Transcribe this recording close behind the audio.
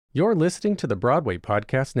You're listening to the Broadway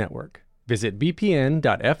Podcast Network. Visit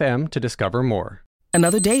bpn.fm to discover more.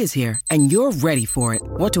 Another day is here, and you're ready for it.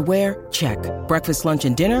 What to wear? Check. Breakfast, lunch,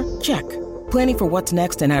 and dinner? Check. Planning for what's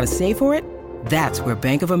next and how to save for it? That's where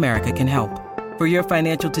Bank of America can help. For your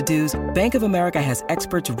financial to-dos, Bank of America has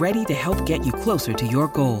experts ready to help get you closer to your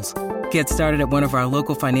goals. Get started at one of our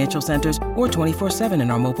local financial centers or 24/7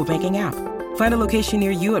 in our mobile banking app. Find a location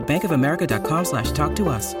near you at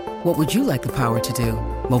bankofamerica.com/talktous. What would you like the power to do?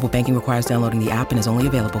 Mobile banking requires downloading the app and is only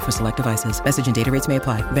available for select devices. Message and data rates may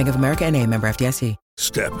apply. Bank of America N.A., member FDIC.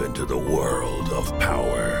 Step into the world of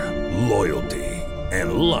power, loyalty,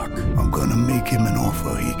 and luck. I'm gonna make him an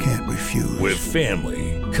offer he can't refuse. With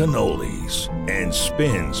family, cannolis, and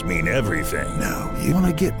spins mean everything. Now, you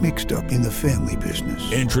wanna get mixed up in the family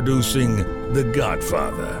business. Introducing The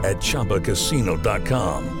Godfather at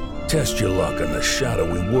ChumbaCasino.com. Test your luck in the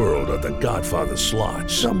shadowy world of The Godfather slot.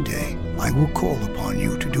 Someday, I will call upon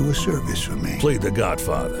you to do a service for me. Play The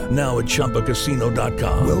Godfather, now at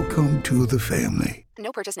ChumbaCasino.com. Welcome to the family.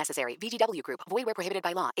 No purchase necessary. VGW Group. Void where prohibited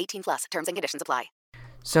by law. 18+. Terms and conditions apply.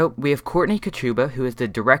 So we have Courtney Kachuba, who is the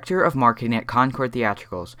Director of Marketing at Concord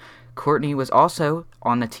Theatricals. Courtney was also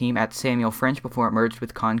on the team at Samuel French before it merged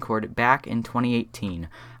with Concord back in 2018.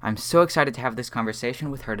 I'm so excited to have this conversation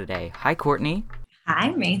with her today. Hi, Courtney.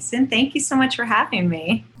 Hi, Mason. Thank you so much for having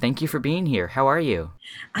me. Thank you for being here. How are you?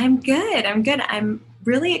 I'm good. I'm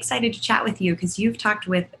really excited to chat with you because you've talked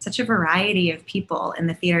with such a variety of people in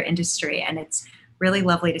the theater industry, and it's really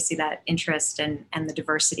lovely to see that interest and the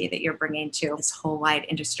diversity that you're bringing to this whole wide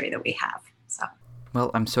industry that we have.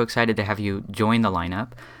 Well, I'm so excited to have you join the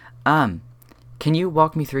lineup. Can you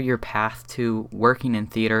walk me through your path to working in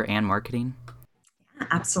theater and marketing?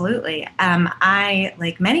 Absolutely. I,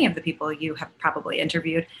 like many of the people you have probably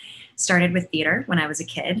interviewed, started with theater when I was a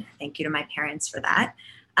kid. Thank you to my parents for that.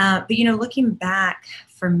 But looking back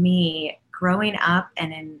for me, growing up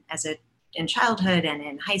and in childhood and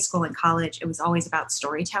in high school and college, it was always about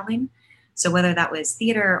storytelling. So whether that was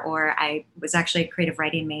theater or I was actually a creative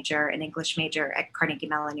writing major, an English major at Carnegie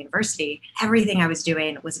Mellon University, everything I was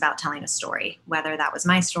doing was about telling a story, whether that was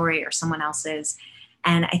my story or someone else's.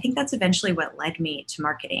 And I think that's eventually what led me to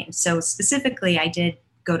marketing. So specifically, I did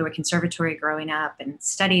go to a conservatory growing up and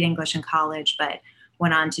studied English in college, but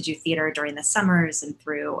went on to do theater during the summers and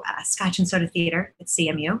through Scotch and Soda Theater at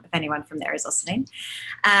CMU, if anyone from there is listening.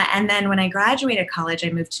 And then when I graduated college, I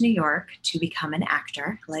moved to New York to become an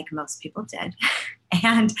actor, like most people did.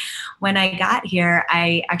 And when I got here,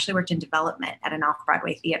 I actually worked in development at an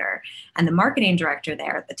off-Broadway theater. And the marketing director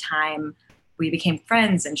there at the time, we became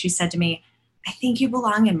friends, and she said to me, "I think you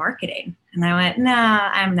belong in marketing." And I went, "No,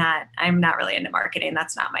 I'm not. I'm not really into marketing.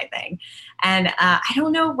 That's not my thing." And I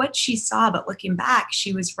don't know what she saw, but looking back,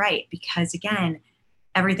 she was right. Because again,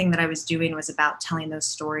 everything that I was doing was about telling those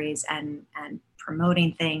stories and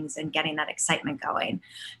promoting things and getting that excitement going.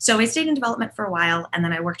 So I stayed in development for a while, and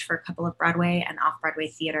then I worked for a couple of Broadway and off-Broadway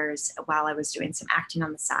theaters while I was doing some acting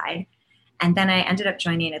on the side. And then I ended up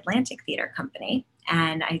joining Atlantic Theater Company,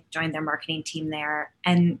 and I joined their marketing team there.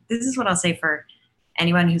 And this is what I'll say for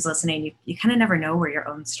anyone who's listening, you kind of never know where your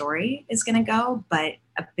own story is going to go, but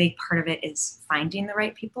a big part of it is finding the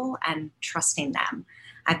right people and trusting them.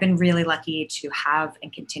 I've been really lucky to have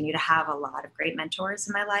and continue to have a lot of great mentors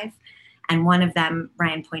in my life. And one of them,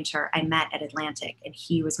 Ryan Pointer, I met at Atlantic, and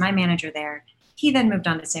he was my manager there. He then moved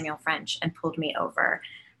on to Samuel French and pulled me over.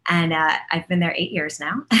 And I've been there 8 years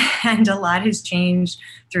now, and a lot has changed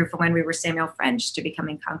from when we were Samuel French to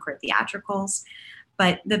becoming Concord Theatricals.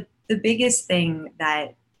 But the biggest thing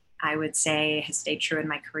that I would say has stayed true in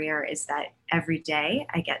my career is that every day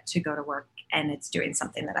I get to go to work and it's doing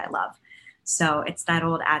something that I love. So it's that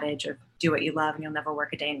old adage of do what you love and you'll never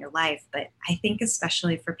work a day in your life. But I think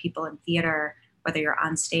especially for people in theater, whether you're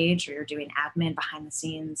on stage or you're doing admin behind the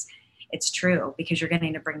scenes, it's true because you're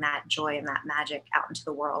getting to bring that joy and that magic out into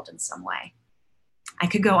the world in some way. I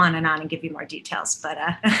could go on and give you more details, but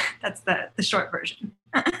that's the short version.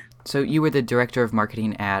 So you were the director of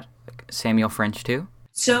marketing at Samuel French too?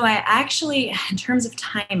 So I actually, in terms of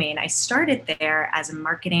timing, I started there as a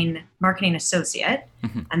marketing associate,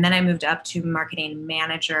 and then I moved up to marketing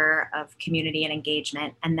manager of community and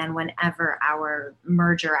engagement. And then whenever our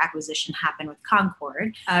merger acquisition happened with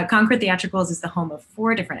Concord, Concord Theatricals is the home of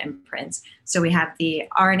 4 different imprints. So we have the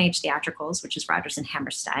R&H Theatricals, which is Rodgers and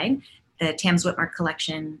Hammerstein, the Tams Whitmer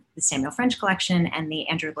collection, the Samuel French collection, and the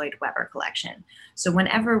Andrew Lloyd Webber collection. So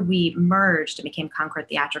whenever we merged and became Concord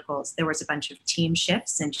Theatricals, there was a bunch of team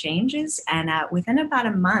shifts and changes. And within about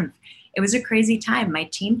a month, it was a crazy time. My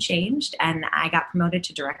team changed and I got promoted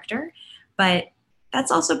to director. But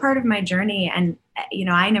that's also part of my journey. And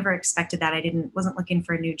I never expected that. Wasn't looking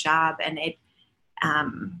for a new job, and it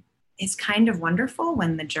is kind of wonderful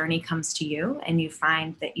when the journey comes to you and you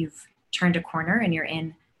find that you've turned a corner and you're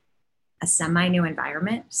in a semi-new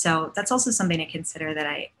environment. So that's also something to consider, that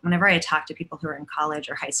whenever I talk to people who are in college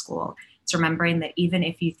or high school, it's remembering that even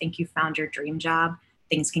if you think you found your dream job,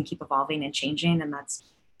 things can keep evolving and changing. And that's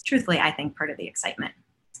truthfully, I think, part of the excitement.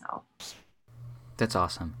 So that's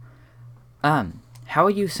awesome. How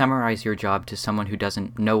would you summarize your job to someone who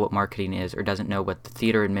doesn't know what marketing is or doesn't know what the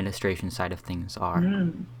theater administration side of things are?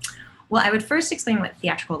 Well, I would first explain what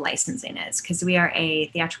theatrical licensing is, because we are a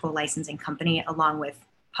theatrical licensing company along with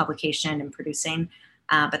publication and producing.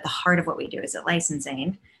 But the heart of what we do is at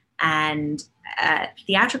licensing. And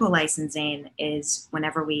theatrical licensing is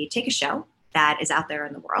whenever we take a show that is out there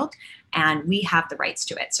in the world and we have the rights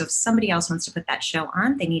to it. So if somebody else wants to put that show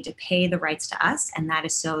on, they need to pay the rights to us. And that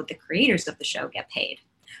is so the creators of the show get paid.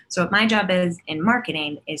 So what my job is in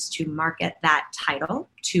marketing is to market that title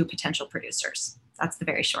to potential producers. That's the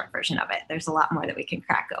very short version of it. There's a lot more that we can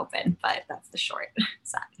crack open, but that's the short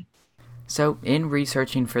side. So in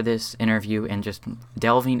researching for this interview and just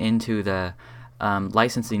delving into the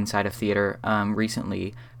licensing side of theater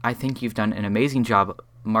recently, I think you've done an amazing job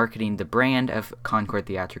marketing the brand of Concord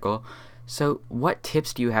Theatrical. So what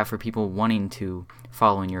tips do you have for people wanting to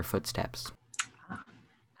follow in your footsteps?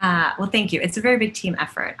 Well, thank you. It's a very big team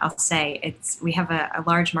effort. I'll say we have a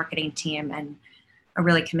large marketing team and a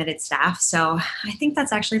really committed staff. So I think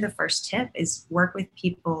that's actually the first tip, is work with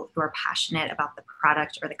people who are passionate about the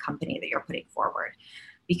product or the company that you're putting forward.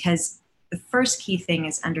 Because the first key thing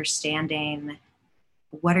is understanding,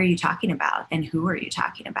 what are you talking about and who are you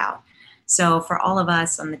talking about? So for all of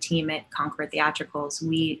us on the team at Concord Theatricals,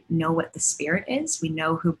 we know what the spirit is. We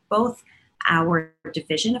know who both our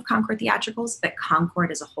division of Concord Theatricals, but Concord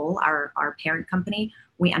as a whole, our parent company,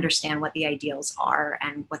 we understand what the ideals are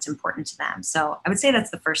and what's important to them. So I would say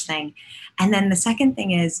that's the first thing. And then the second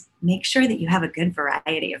thing is make sure that you have a good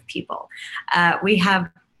variety of people. We have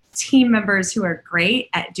team members who are great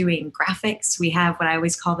at doing graphics. We have what I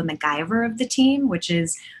always call the MacGyver of the team, which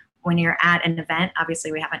is when you're at an event,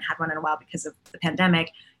 obviously we haven't had one in a while because of the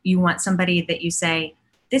pandemic, you want somebody that you say,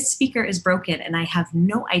 this speaker is broken and I have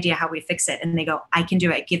no idea how we fix it. And they go, I can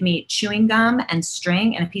do it. Give me chewing gum and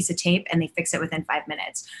string and a piece of tape, and they fix it within 5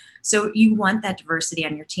 minutes. So you want that diversity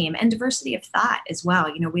on your team, and diversity of thought as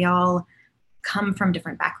well. We all come from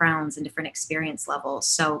different backgrounds and different experience levels.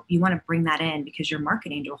 So you want to bring that in because you're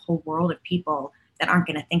marketing to a whole world of people that aren't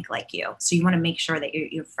going to think like you. So you want to make sure that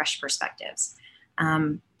you have fresh perspectives.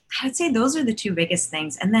 I would say those are the two biggest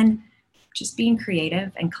things. And then just being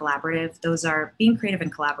creative and collaborative. Being creative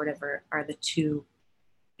and collaborative are the two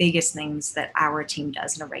biggest things that our team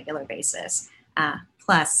does on a regular basis.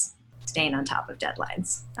 Plus staying on top of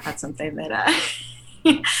deadlines. That's something that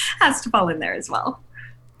has to fall in there as well.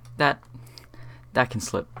 That can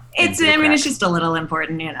slip. It's just a little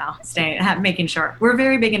important, making sure. We're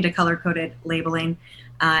very big into color-coded labeling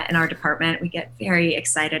in our department. We get very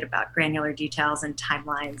excited about granular details and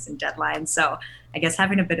timelines and deadlines. So I guess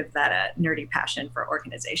having a bit of that nerdy passion for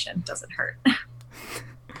organization doesn't hurt.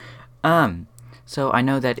 So I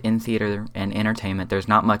know that in theater and entertainment, there's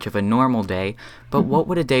not much of a normal day, but what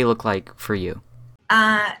would a day look like for you?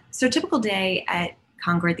 So a typical day at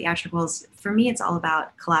Concord Theatricals, for me, it's all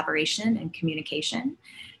about collaboration and communication.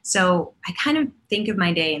 So I kind of think of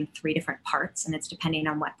my day in 3 different parts, and it's depending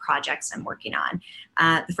on what projects I'm working on.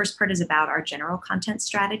 The first part is about our general content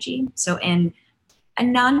strategy. So in a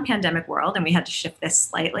non-pandemic world, and we had to shift this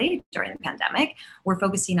slightly during the pandemic, we're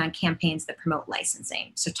focusing on campaigns that promote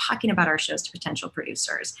licensing. So talking about our shows to potential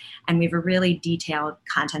producers. And we have a really detailed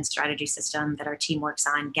content strategy system that our team works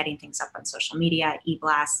on, getting things up on social media,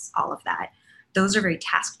 e-blasts, all of that. Those are very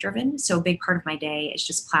task-driven. So a big part of my day is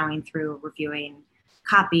just plowing through, reviewing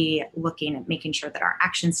copy, looking at making sure that our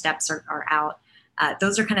action steps are out.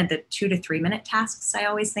 Those are kind of the 2 to 3 minute tasks I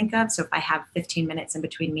always think of. So if I have 15 minutes in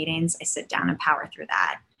between meetings, I sit down and power through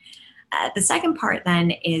that. The second part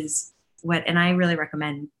then is and I really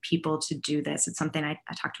recommend people to do this. It's something I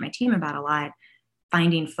talk to my team about a lot,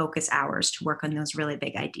 finding focus hours to work on those really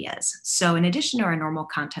big ideas. So in addition to our normal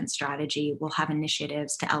content strategy, we'll have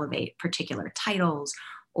initiatives to elevate particular titles,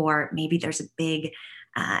 or maybe there's a big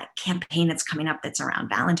campaign that's coming up that's around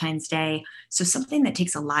Valentine's Day. So something that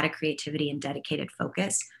takes a lot of creativity and dedicated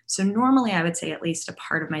focus. So normally I would say at least a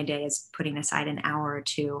part of my day is putting aside an hour or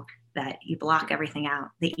two that you block everything out,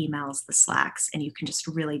 the emails, the Slacks, and you can just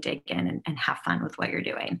really dig in and have fun with what you're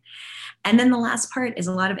doing. And then the last part is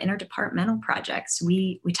a lot of interdepartmental projects.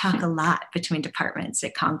 We talk a lot between departments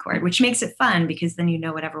at Concord, which makes it fun because then you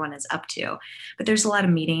know what everyone is up to. But there's a lot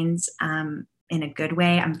of meetings. in a good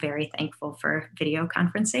way. I'm very thankful for video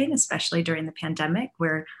conferencing, especially during the pandemic.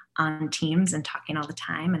 We're on Teams and talking all the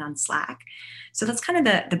time and on Slack. So that's kind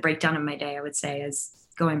of the breakdown of my day, I would say, is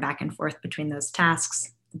going back and forth between those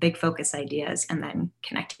tasks, the big focus ideas, and then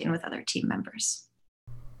connecting with other team members.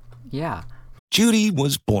 Yeah. Judy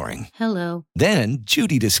was boring. Hello. Then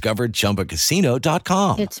Judy discovered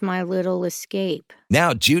ChumbaCasino.com. It's my little escape.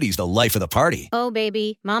 Now Judy's the life of the party. Oh,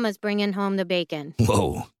 baby, mama's bringing home the bacon.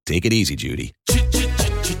 Whoa, take it easy, Judy.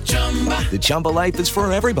 The Chumba life is for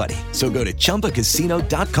everybody. So go to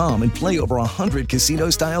ChumbaCasino.com and play over 100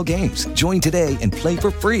 casino-style games. Join today and play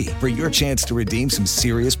for free for your chance to redeem some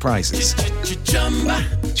serious prizes.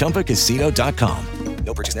 ChumbaCasino.com.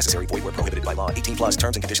 No purchase necessary. Void where prohibited by law. 18+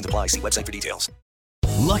 terms and conditions apply. See website for details.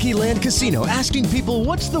 Lucky Land Casino, asking people,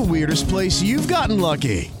 what's the weirdest place you've gotten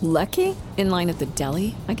lucky? Lucky? In line at the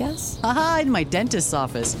deli, I guess? Aha, in my dentist's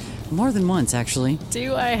office. More than once, actually.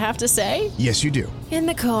 Do I have to say? Yes, you do. In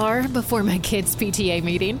the car before my kids' PTA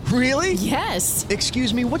meeting. Really? Yes.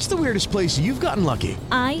 Excuse me, what's the weirdest place you've gotten lucky?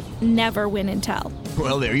 I never win and tell.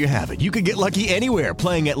 Well, there you have it. You can get lucky anywhere,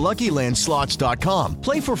 playing at LuckyLandSlots.com.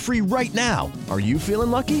 Play for free right now. Are you feeling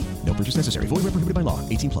lucky? No purchase necessary. Void where prohibited by law.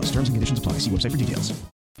 18+. Terms and conditions apply. See website for details.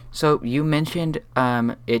 So you mentioned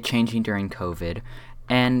it changing during COVID,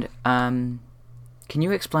 and can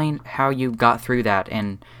you explain how you got through that?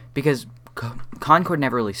 And because Concord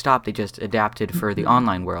never really stopped, they just adapted for the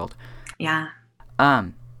online world. Yeah.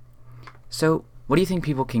 So what do you think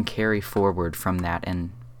people can carry forward from that,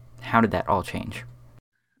 and how did that all change?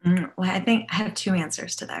 Well, I think I have two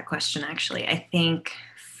answers to that question, actually. I think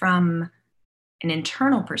from an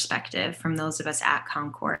internal perspective, from those of us at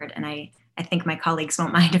Concord, and I think my colleagues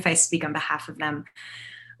won't mind if I speak on behalf of them,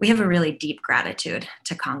 we have a really deep gratitude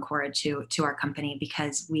to Concord, to our company,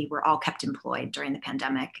 because we were all kept employed during the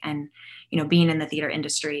pandemic. And, being in the theater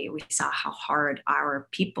industry, we saw how hard our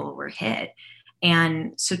people were hit.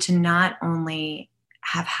 And so to not only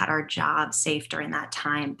have had our jobs safe during that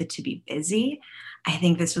time, but to be busy, I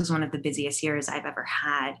think this was one of the busiest years I've ever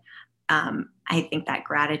had. I think that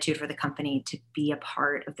gratitude for the company to be a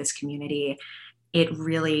part of this community, it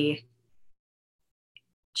really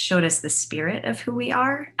showed us the spirit of who we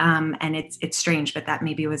are. And it's strange, but that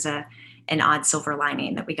maybe was an odd silver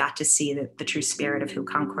lining, that we got to see the true spirit of who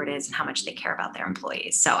Concord is and how much they care about their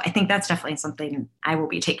employees. So I think that's definitely something I will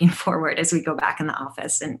be taking forward as we go back in the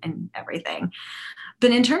office and everything.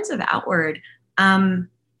 But in terms of outward, I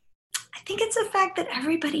think it's the fact that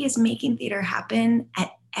everybody is making theater happen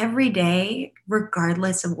at every day,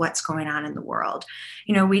 regardless of what's going on in the world.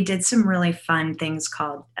 We did some really fun things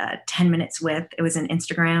called 10 Minutes With. It was an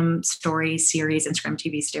Instagram story series, Instagram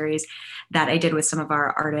TV series that I did with some of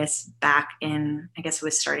our artists back in, I guess it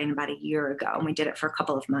was starting about a year ago. And we did it for a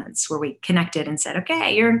couple of months, where we connected and said,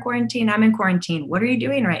 okay, you're in quarantine, I'm in quarantine. What are you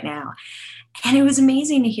doing right now? And it was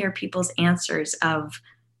amazing to hear people's answers of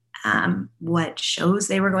what shows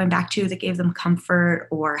they were going back to that gave them comfort,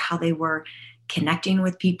 or how they were connecting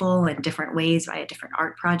with people in different ways via different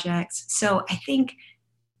art projects. So I think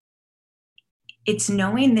it's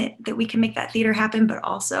knowing that we can make that theater happen, but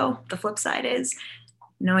also the flip side is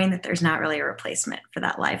knowing that there's not really a replacement for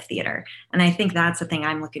that live theater. And I think that's the thing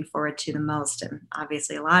I'm looking forward to the most, and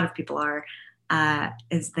obviously a lot of people are,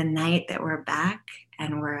 is the night that we're back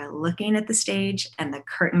and we're looking at the stage and the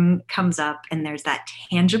curtain comes up and there's that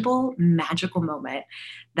tangible, magical moment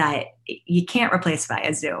that you can't replace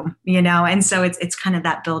via Zoom, And so it's kind of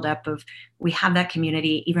that buildup of, we have that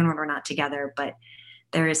community even when we're not together, but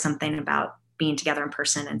there is something about being together in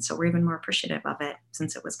person. And so we're even more appreciative of it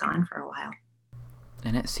since it was gone for a while.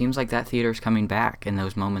 And it seems like that theater's coming back, and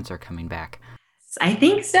those moments are coming back. I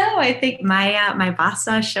think so. I think my boss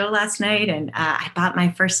saw a show last night, and I bought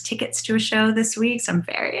my first tickets to a show this week. So I'm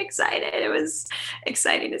very excited. It was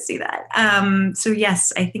exciting to see that. So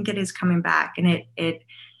yes, I think it is coming back, and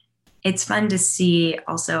it's fun to see.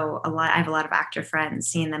 Also, I have a lot of actor friends,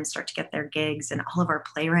 seeing them start to get their gigs, and all of our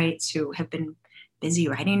playwrights who have been busy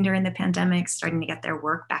writing during the pandemic, starting to get their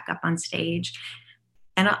work back up on stage.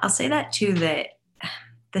 And I'll say that too, that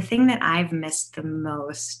the thing that I've missed the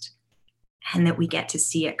most, and that we get to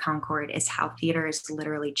see at Concord, is how theater is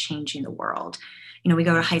literally changing the world. We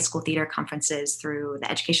go to high school theater conferences through the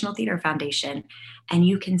Educational Theater Foundation, and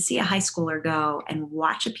you can see a high schooler go and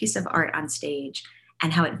watch a piece of art on stage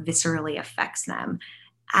and how it viscerally affects them.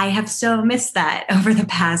 I have so missed that over the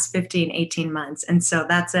past 15, 18 months. And so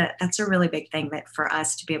that's a really big thing, that for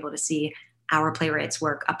us to be able to see our playwrights'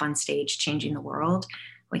 work up on stage changing the world,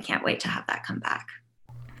 we can't wait to have that come back.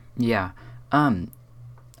 Yeah.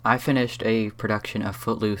 I finished a production of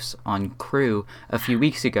Footloose on Crew a few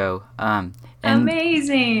weeks ago. And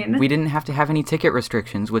amazing! We didn't have to have any ticket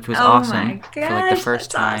restrictions, which was awesome. My gosh, for like the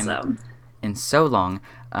first that's time awesome. in so long.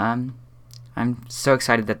 I'm so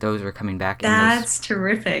excited that those are coming back. That's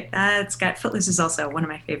terrific. Footloose is also one of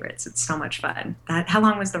my favorites. It's so much fun. How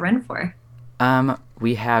long was the run for?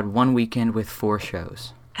 We had 1 weekend with 4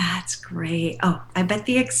 shows. That's great. Oh, I bet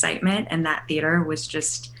the excitement in that theater was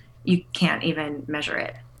just, you can't even measure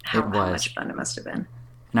it. How much fun it must have been.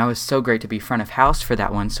 And I was so great to be front of house for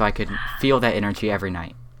that one, so I could feel that energy every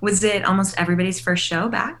night. Was it almost everybody's first show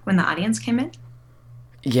back when the audience came in?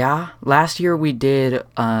 Yeah, last year we did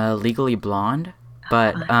Legally Blonde,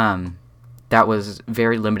 but that was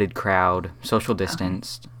very limited crowd, social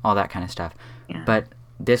distanced, all that kind of stuff. Yeah. But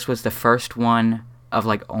this was the first one of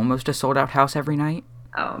like almost a sold out house every night.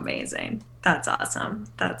 Oh, amazing. That's awesome.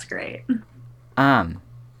 That's great.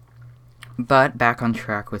 But back on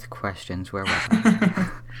track with questions. Where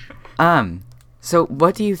was I? So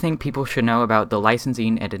what do you think people should know about the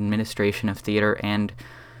licensing and administration of theater and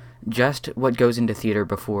just what goes into theater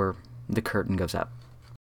before the curtain goes up?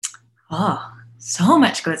 Oh, so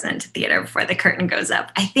much goes into theater before the curtain goes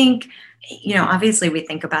up. I think, obviously we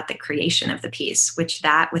think about the creation of the piece, which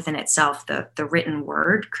that within itself, the written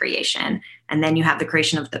word creation, and then you have the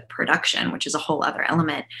creation of the production, which is a whole other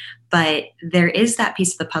element. But there is that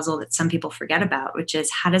piece of the puzzle that some people forget about, which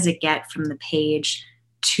is how does it get from the page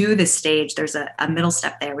to the stage? There's a middle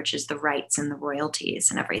step there, which is the rights and the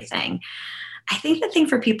royalties and everything. I think the thing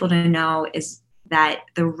for people to know is that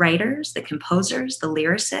the writers, the composers, the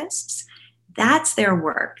lyricists, that's their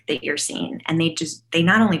work that you're seeing. And they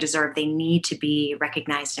not only deserve, they need to be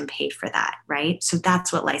recognized and paid for that, right? So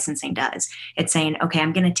that's what licensing does. It's saying, okay,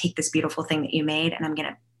 I'm going to take this beautiful thing that you made and I'm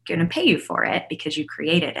going to pay you for it because you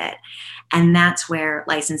created it. And that's where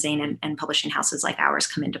licensing and publishing houses like ours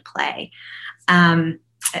come into play.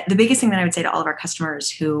 The biggest thing that I would say to all of our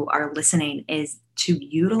customers who are listening is to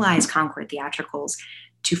utilize Concord Theatricals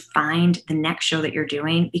to find the next show that you're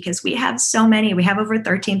doing, because we have so many. We have over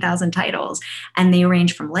 13,000 titles, and they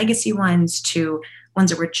range from legacy ones to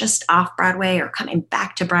ones that were just off Broadway or coming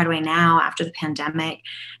back to Broadway now after the pandemic.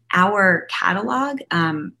 Our catalog,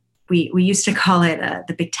 we used to call it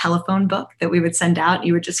the big telephone book that we would send out.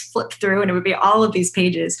 You would just flip through and it would be all of these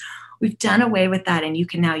pages. We've done away with that, and you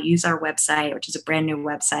can now use our website, which is a brand new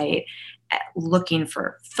website, looking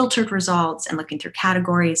for filtered results and looking through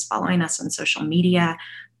categories, following us on social media.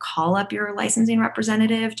 Call up your licensing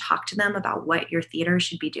representative, talk to them about what your theater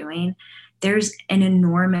should be doing. There's an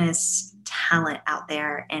enormous talent out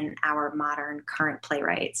there in our modern current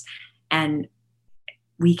playwrights, and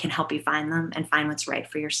we can help you find them and find what's right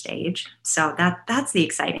for your stage. So that's the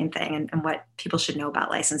exciting thing, and what people should know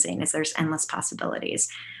about licensing is there's endless possibilities,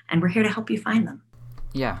 and we're here to help you find them.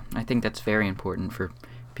 Yeah, I think that's very important for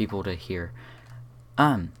people to hear.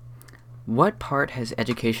 What part has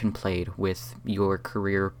education played with your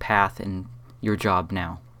career path and your job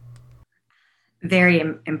now? Very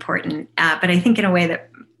important, but I think in a way that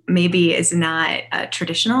maybe is not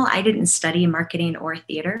traditional. I didn't study marketing or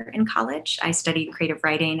theater in college. I studied creative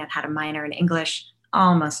writing and had a minor in English,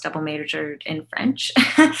 almost double majored in French.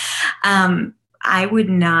 I would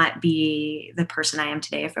not be the person I am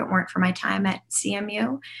today if it weren't for my time at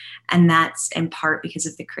CMU. And that's in part because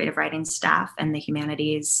of the creative writing staff and the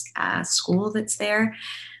humanities school that's there,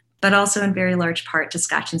 but also in very large part to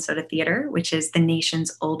Scotch and Soda Theater, which is the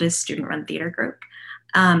nation's oldest student-run theater group.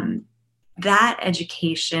 That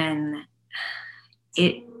education,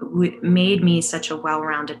 it made me such a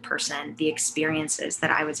well-rounded person. The experiences that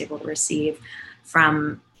I was able to receive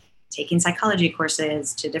from taking psychology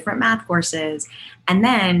courses to different math courses, and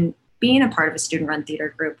then being a part of a student-run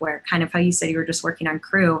theater group where, kind of how you said you were just working on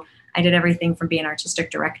Crew, I did everything from being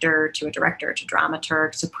artistic director to a director to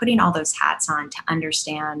dramaturg. So putting all those hats on to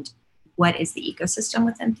understand what is the ecosystem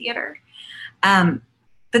within theater.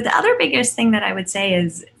 But the other biggest thing that I would say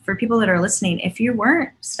is for people that are listening, if you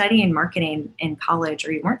weren't studying marketing in college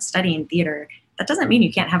or you weren't studying theater, that doesn't mean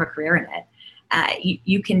you can't have a career in it.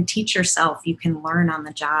 You can teach yourself, you can learn on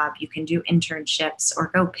the job, you can do internships or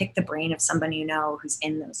go pick the brain of somebody you know who's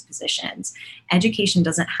in those positions. Education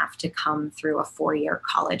doesn't have to come through a 4-year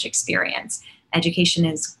college experience. Education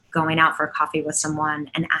is going out for coffee with someone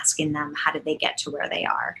and asking them how did they get to where they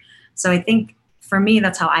are. So I think for me,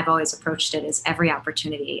 that's how I've always approached it, is every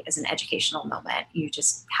opportunity is an educational moment. You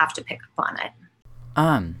just have to pick up on it.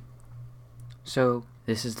 So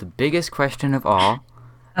this is the biggest question of all.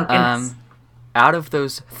 Oh, goodness. Out of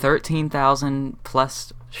those 13,000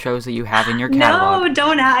 plus shows that you have in your catalog. No,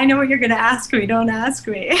 don't. I know what you're going to ask me. Don't ask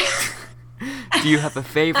me. Do you have a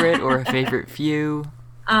favorite or a favorite few?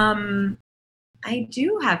 I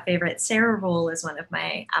do have favorites. Sarah Roll is one of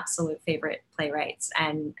my absolute favorite playwrights,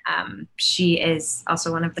 and she is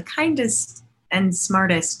also one of the kindest and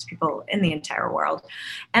smartest people in the entire world.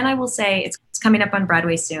 And I will say it's coming up on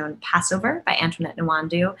Broadway soon, Passover by Antoinette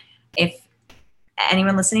Nwandu. If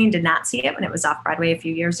anyone listening did not see it when it was off Broadway a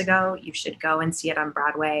few years ago, you should go and see it on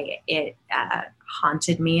Broadway. It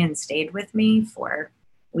haunted me and stayed with me for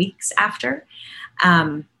weeks after.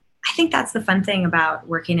 I think that's the fun thing about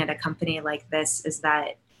working at a company like this is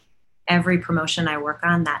that every promotion I work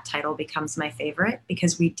on, that title becomes my favorite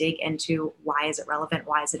because we dig into why is it relevant?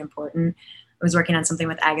 Why is it important? I was working on something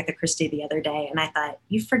with Agatha Christie the other day, and I thought,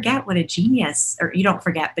 you forget what a genius, or you don't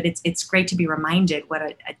forget, but it's great to be reminded what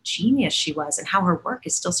a genius she was and how her work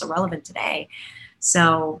is still so relevant today.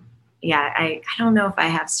 So yeah, I don't know if I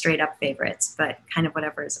have straight up favorites, but kind of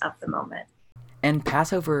whatever is of the moment. And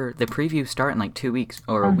Passover, the previews start in like 2 weeks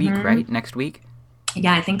or a week, right? Next week?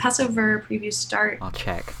 Yeah, I think Passover previews start. I'll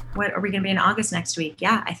check. What, are we going to be in August next week?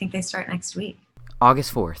 Yeah, I think they start next week.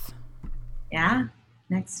 August 4th. Yeah,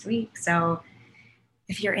 next week. So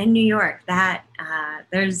if you're in New York, that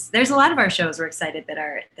there's a lot of our shows we're excited that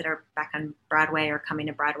are back on Broadway or coming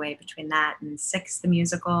to Broadway. Between that and Six, the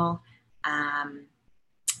musical,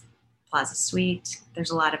 Plaza Suite. There's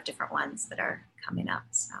a lot of different ones that are coming up.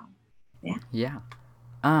 So. Yeah. Yeah.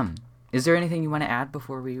 Is there anything you want to add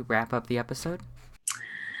before we wrap up the episode?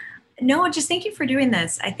 No, just thank you for doing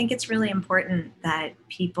this. I think it's really important that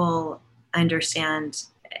people understand,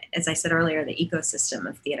 as I said earlier, the ecosystem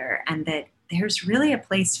of theater, and that there's really a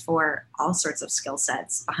place for all sorts of skill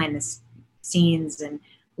sets behind the scenes and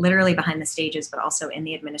literally behind the stages, but also in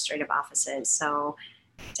the administrative offices. So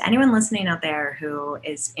to anyone listening out there who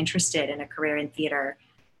is interested in a career in theater,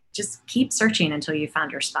 just keep searching until you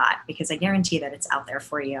found your spot, because I guarantee that it's out there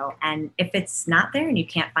for you. And if it's not there and you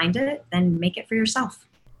can't find it, then make it for yourself.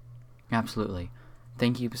 Absolutely.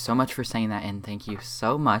 Thank you so much for saying that, and thank you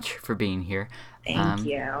so much for being here. Thank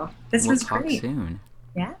you. This was great. We'll talk soon.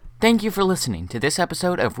 Yeah. Thank you for listening to this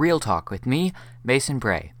episode of Real Talk with me, Mason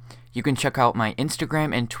Bray. You can check out my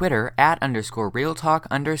Instagram and Twitter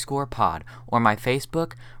 @_realtalk_pod, or my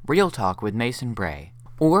Facebook, Real Talk with Mason Bray.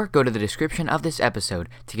 Or go to the description of this episode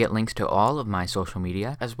to get links to all of my social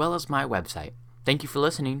media, as well as my website. Thank you for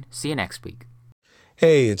listening. See you next week.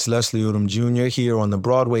 Hey, it's Leslie Odom Jr. here on the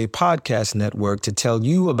Broadway Podcast Network to tell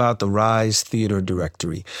you about the Rise Theater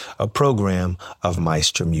Directory, a program of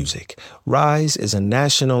Maestro Music. Rise is a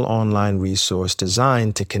national online resource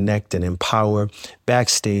designed to connect and empower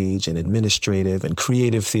backstage and administrative and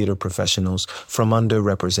creative theater professionals from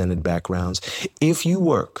underrepresented backgrounds. If you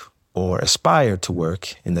work or aspire to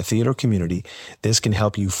work in the theater community, this can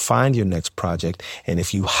help you find your next project. And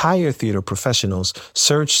if you hire theater professionals,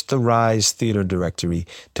 search the Rise Theater Directory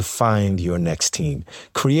to find your next team.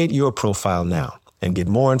 Create your profile now and get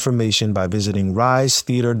more information by visiting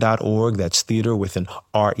risetheater.org. That's theater with an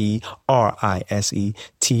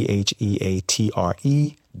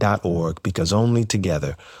RERISETHEATRE.org, because only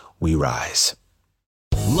together we rise.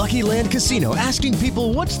 Lucky Land Casino, asking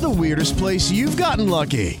people, what's the weirdest place you've gotten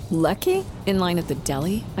lucky? Lucky? In line at the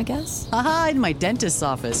deli, I guess? Aha, in my dentist's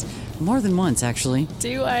office. More than once, actually.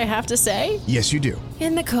 Do I have to say? Yes, you do.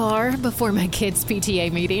 In the car before my kids'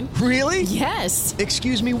 PTA meeting. Really? Yes.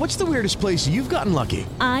 Excuse me, what's the weirdest place you've gotten lucky?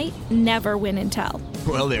 I never win and tell.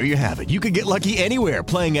 Well, there you have it. You can get lucky anywhere,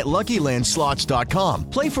 playing at LuckyLandSlots.com.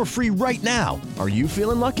 Play for free right now. Are you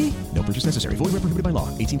feeling lucky? No purchase necessary. Void where prohibited by law.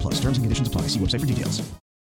 18+. Terms and conditions apply. See website for details.